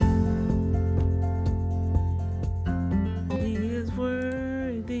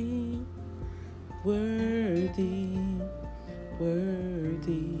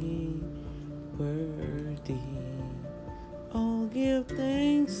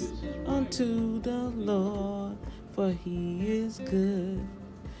thanks unto the Lord, for he is good.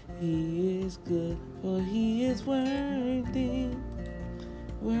 He is good, for he is worthy,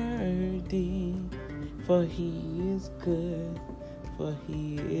 worthy, for he is good, for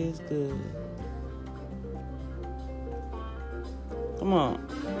he is good. Come on.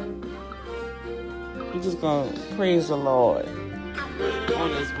 We're just going to praise the Lord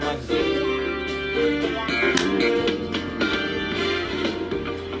on this Monday.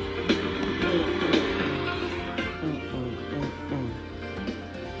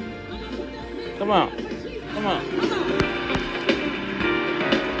 Come on. Come on.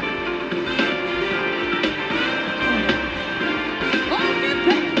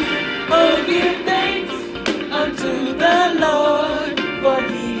 Oh, give thanks unto the Lord, for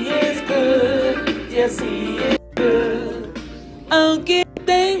he is good. Yes, he is good. Oh, give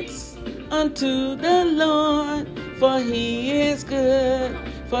thanks unto the Lord, for he is good.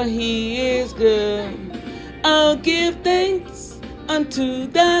 For he is good. Oh, give thanks unto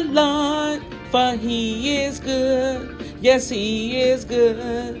the Lord, for he is good. Yes, he is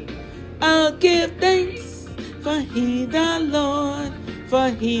good. Oh, give thanks for he the Lord, for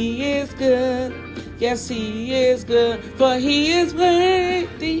he is good. Yes, he is good, for he is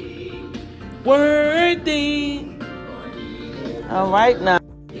worthy, worthy. All right now.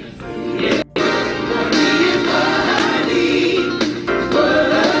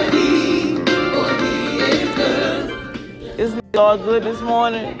 Isn't it all good this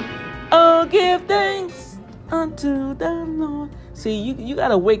morning? Oh, give thanks unto the Lord. See, you got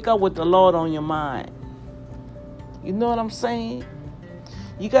to wake up with the Lord on your mind. You know what I'm saying?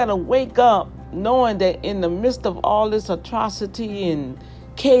 You got to wake up knowing that in the midst of all this atrocity and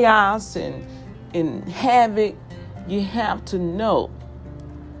chaos and havoc, you have to know.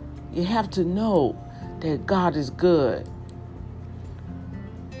 You have to know that God is good.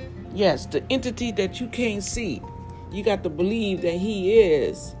 Yes, the entity that you can't see, you got to believe that he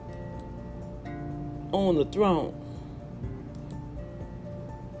is on the throne.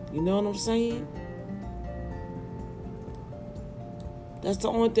 You know what I'm saying? That's the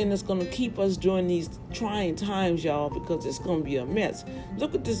only thing that's going to keep us during these trying times, y'all, because it's going to be a mess.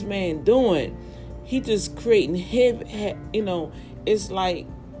 Look what this man doing. He just creating heavy, it's like,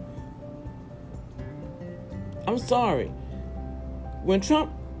 I'm sorry. When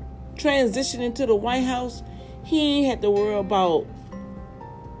Trump transitioned into the White House, he ain't had to worry about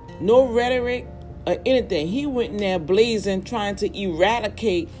no rhetoric or anything. He went in there blazing, trying to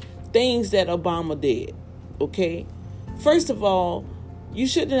eradicate things that Obama did. Okay? First of all, you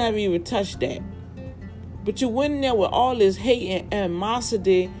shouldn't have even touched that. But you went in there with all this hate and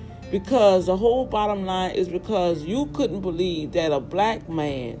animosity because the whole bottom line is because you couldn't believe that a black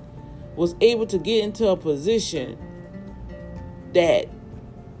man was able to get into a position that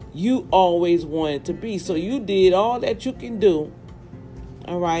you always wanted to be. So you did all that you can do,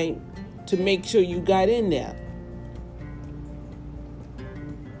 all right, to make sure you got in there.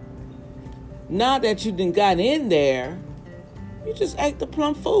 Now that you done got in there, you just act a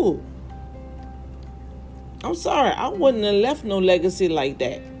plumb fool. I'm sorry, I wouldn't have left no legacy like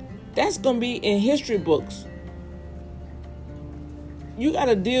that. That's going to be in history books. You got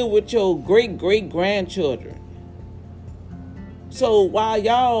to deal with your great-great-grandchildren. So while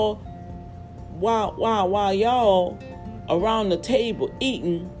y'all around the table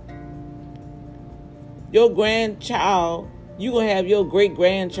eating, your grandchild, you going to have your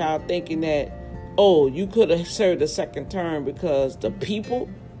great-grandchild thinking that, oh, you could have served a second term because the people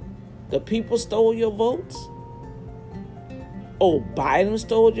stole your votes? Oh, Biden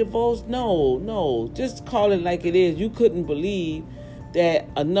stole your votes? No, just call it like it is. You couldn't believe that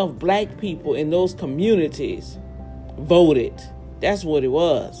enough black people in those communities voted. That's what it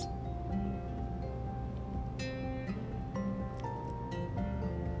was.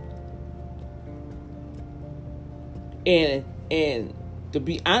 And to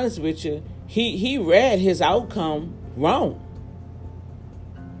be honest with you, he read his outcome wrong.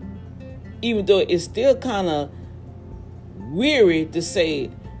 Even though it's still kind of weary to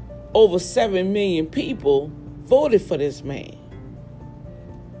say over 7 million people voted for this man.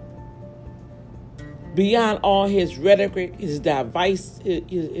 Beyond all his rhetoric, his devices,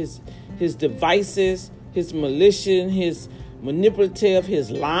 his malicious, his manipulative,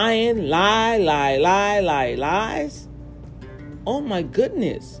 his lying, lies. Oh my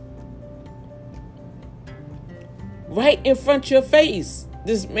goodness. Right in front of your face.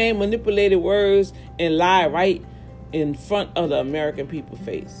 This man manipulated words and lied right in front of the American people's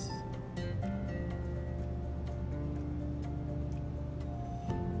face.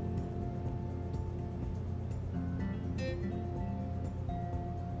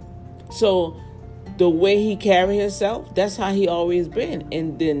 So the way he carry himself, that's how he always been.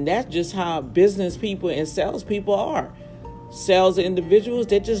 And then that's just how business people and sales people are. Sales individuals,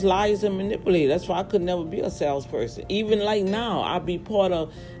 they just lies and manipulate. That's why I could never be a salesperson. Even like now, I'll be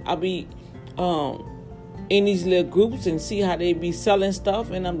in these little groups and see how they be selling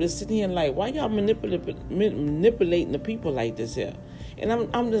stuff, and I'm just sitting here like, why y'all manipulating the people like this here? And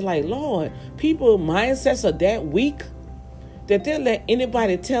I'm just like, Lord, people mindsets are that weak that they'll let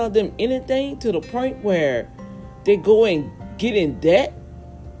anybody tell them anything to the point where they go and get in debt.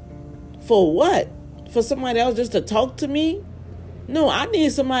 For what? For somebody else just to talk to me? No, I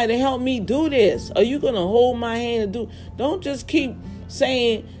need somebody to help me do this. Are you going to hold my hand and do? Don't just keep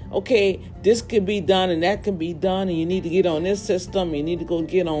saying, okay, this can be done and that can be done, and you need to get on this system, you need to go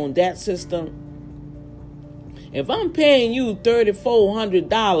get on that system. If I'm paying you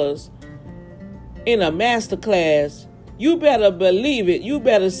 $3,400 in a master class, you better believe it. You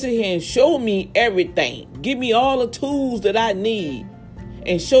better sit here and show me everything. Give me all the tools that I need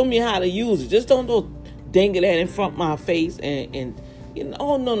and show me how to use it. Just don't dangle that in front of my face and you know,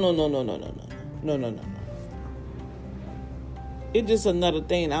 oh, no. It's just another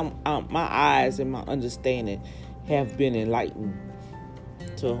thing. My eyes and my understanding have been enlightened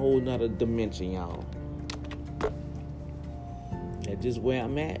to a whole nother dimension, y'all. That's just where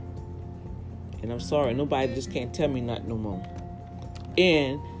I'm at. And I'm sorry, nobody just can't tell me nothing no more.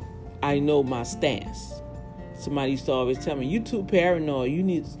 And I know my stance. Somebody used to always tell me, you too paranoid, you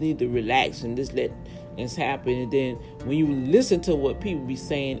need to relax and just let this happen. And then when you listen to what people be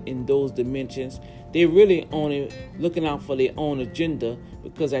saying in those dimensions, they're really only looking out for their own agenda,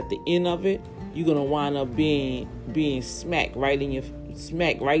 because at the end of it, you're gonna wind up being smacked right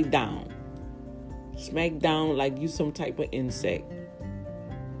down. Smacked down like you some type of insect.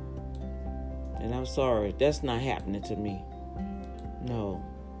 And I'm sorry, that's not happening to me. No.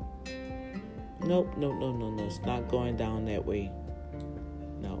 Nope. It's not going down that way.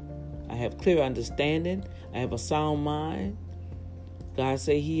 No. I have clear understanding. I have a sound mind. God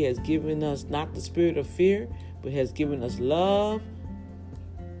say he has given us not the spirit of fear, but has given us love,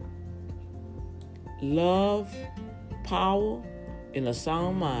 power, and a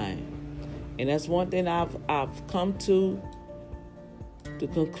sound mind. And that's one thing I've come to the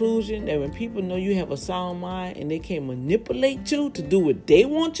conclusion, that when people know you have a sound mind and they can manipulate you to do what they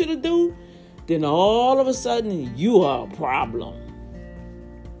want you to do, then all of a sudden you are a problem.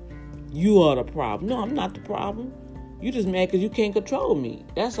 You are the problem. No, I'm not the problem. You just mad because you can't control me.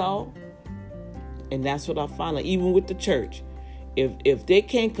 That's all. And that's what I find out, even with the church. If they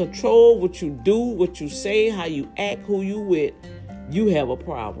can't control what you do, what you say, how you act, who you with, you have a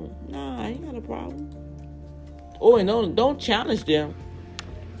problem. Nah, I ain't got a problem. Oh, and don't challenge them.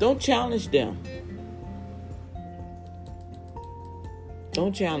 Don't challenge them.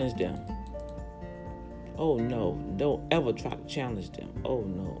 Don't challenge them. Oh, no. Don't ever try to challenge them. Oh,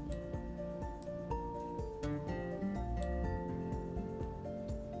 no.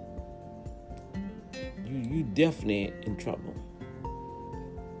 You definitely in trouble.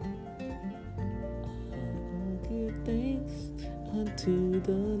 Give thanks unto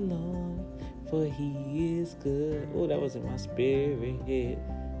the Lord, for he is good. Oh, that was in my spirit.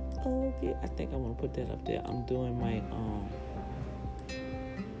 Oh, yeah. I think I want to put that up there. I'm doing my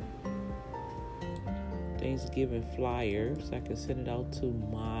Thanksgiving flyers. I can send it out to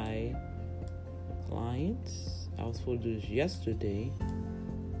my clients. I was supposed to do this yesterday.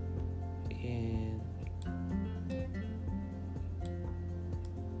 And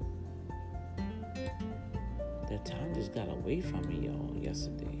the time just got away from me, y'all,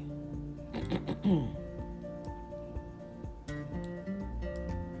 yesterday.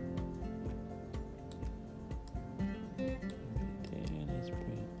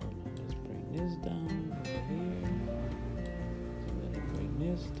 Let's bring this down over here. Bring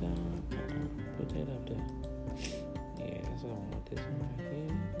this down. Put that up there. Yeah, that's what I want. This one right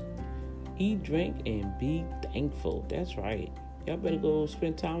here. Eat, drink, and be thankful. That's right. Y'all better go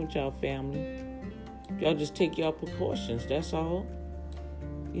spend time with y'all family. Y'all just take y'all precautions. That's all.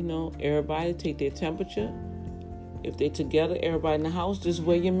 You know, everybody take their temperature. If they together, everybody in the house, just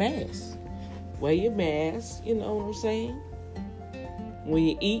wear your mask. Wear your mask. You know what I'm saying? When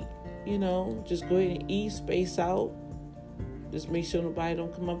you eat, you know, just go ahead and eat, space out. Just make sure nobody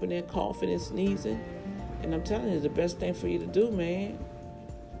don't come up in there coughing and sneezing. And I'm telling you, it's the best thing for you to do, man.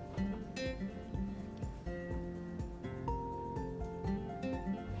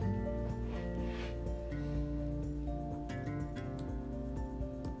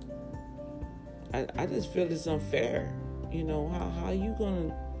 I just feel it's unfair. You know, how you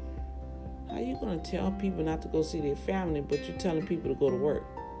gonna tell people not to go see their family, but you're telling people to go to work?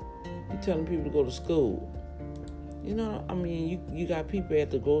 You telling people to go to school. You know, I mean, you got people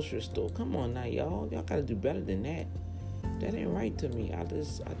at the grocery store. Come on now, y'all. Y'all got to do better than that. That ain't right to me. I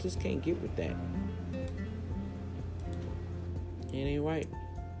just can't get with that. It ain't right.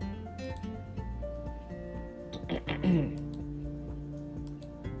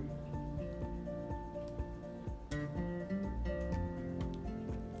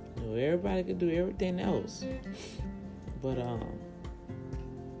 Everybody can do everything else, but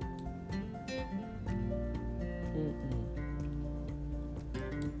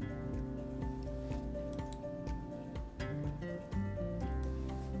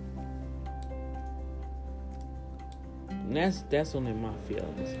and that's only my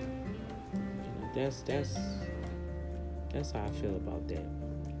feelings. You know, that's how I feel about that.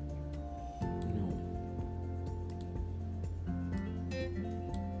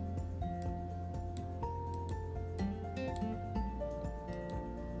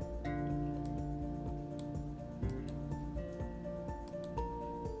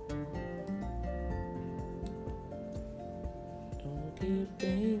 Give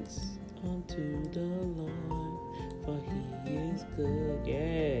thanks unto the Lord, for He is good.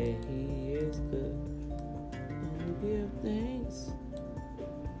 Yeah, He is good. Give thanks.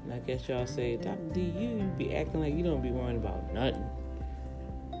 And I guess y'all say, Dr. D, you be acting like you don't be worrying about nothing.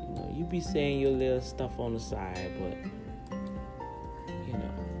 You know, you be saying your little stuff on the side, but you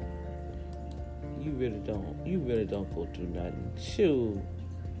know, you really don't go through nothing. Shoot,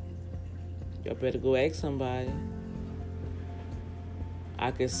 y'all better go ask somebody. I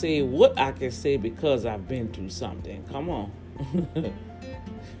can say what I can say because I've been through something. Come on.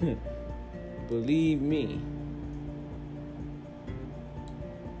 Believe me.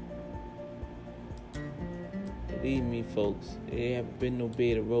 Believe me, folks. There haven't been no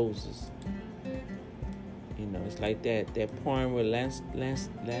bed of roses. You know, it's like that poem with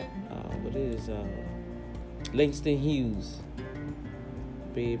Langston Hughes.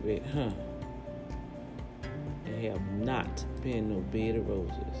 Baby, There have not been no bed of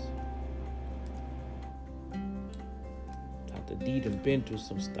roses. Dr. D done been through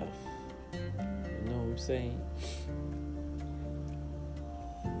some stuff. You know what I'm saying?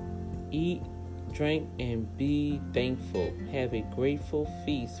 Eat, drink, and be thankful. Have a grateful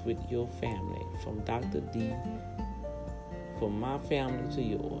feast with your family. From Dr. D. From my family to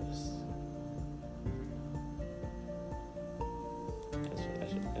yours.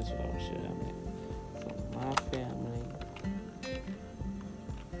 That's what I should have meant. From my family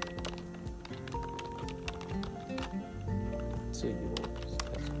to yours.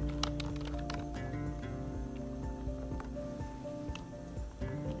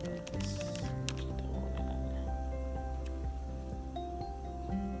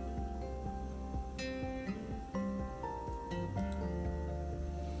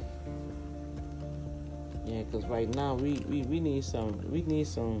 Yeah, because right now we need some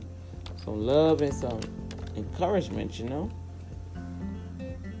love and some encouragement, you know.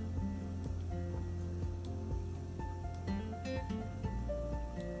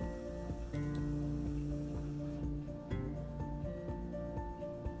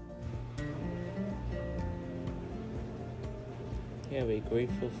 Have a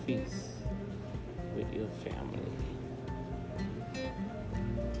grateful feast with your family.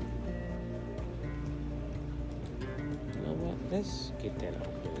 You know what? Let's get that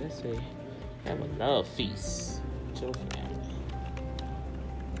over. Let's say have a love feast with your family.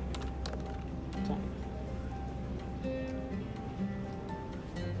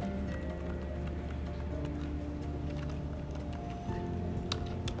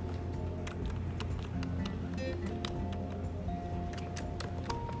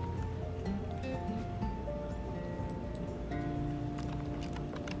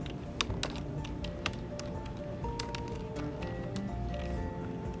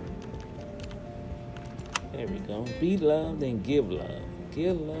 There we go. Be loved and give love.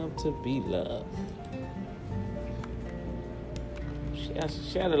 Give love to be loved.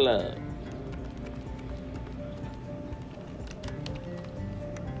 Share the love.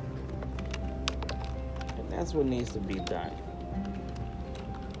 And that's what needs to be done.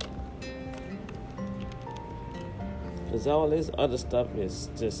 Because all this other stuff is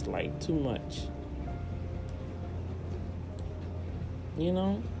just like too much. You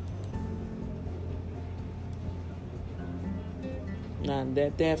know? Now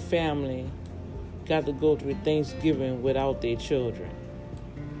that family got to go through Thanksgiving without their children.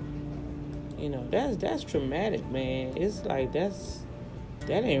 You know, that's traumatic, man. It's like that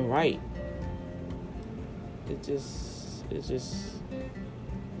ain't right. It's just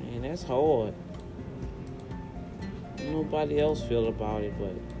man, that's hard. Nobody else feel about it,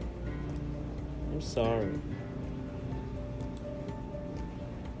 but I'm sorry.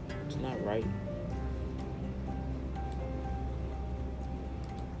 It's not right.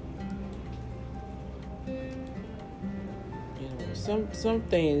 You know, some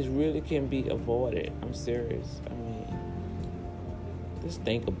things really can be avoided. I'm serious. I mean, just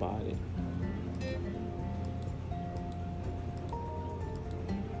think about it.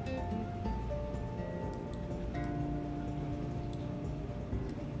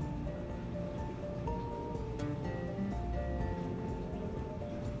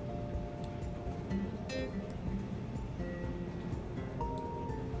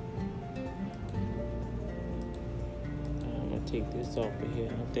 Take this off of here.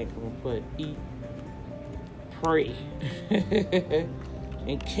 I think I'm gonna put eat, pray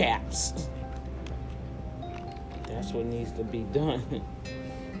in caps. That's what needs to be done.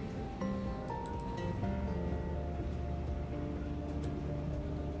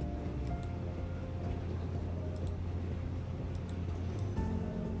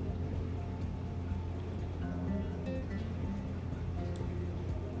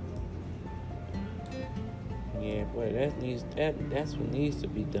 Yeah, boy, that's what needs to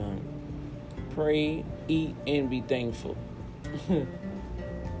be done. Pray, eat, and be thankful. Yeah.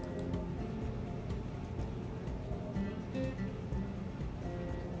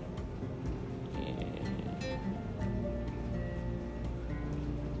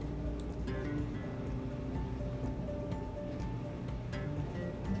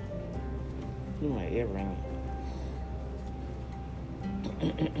 My ear ringing.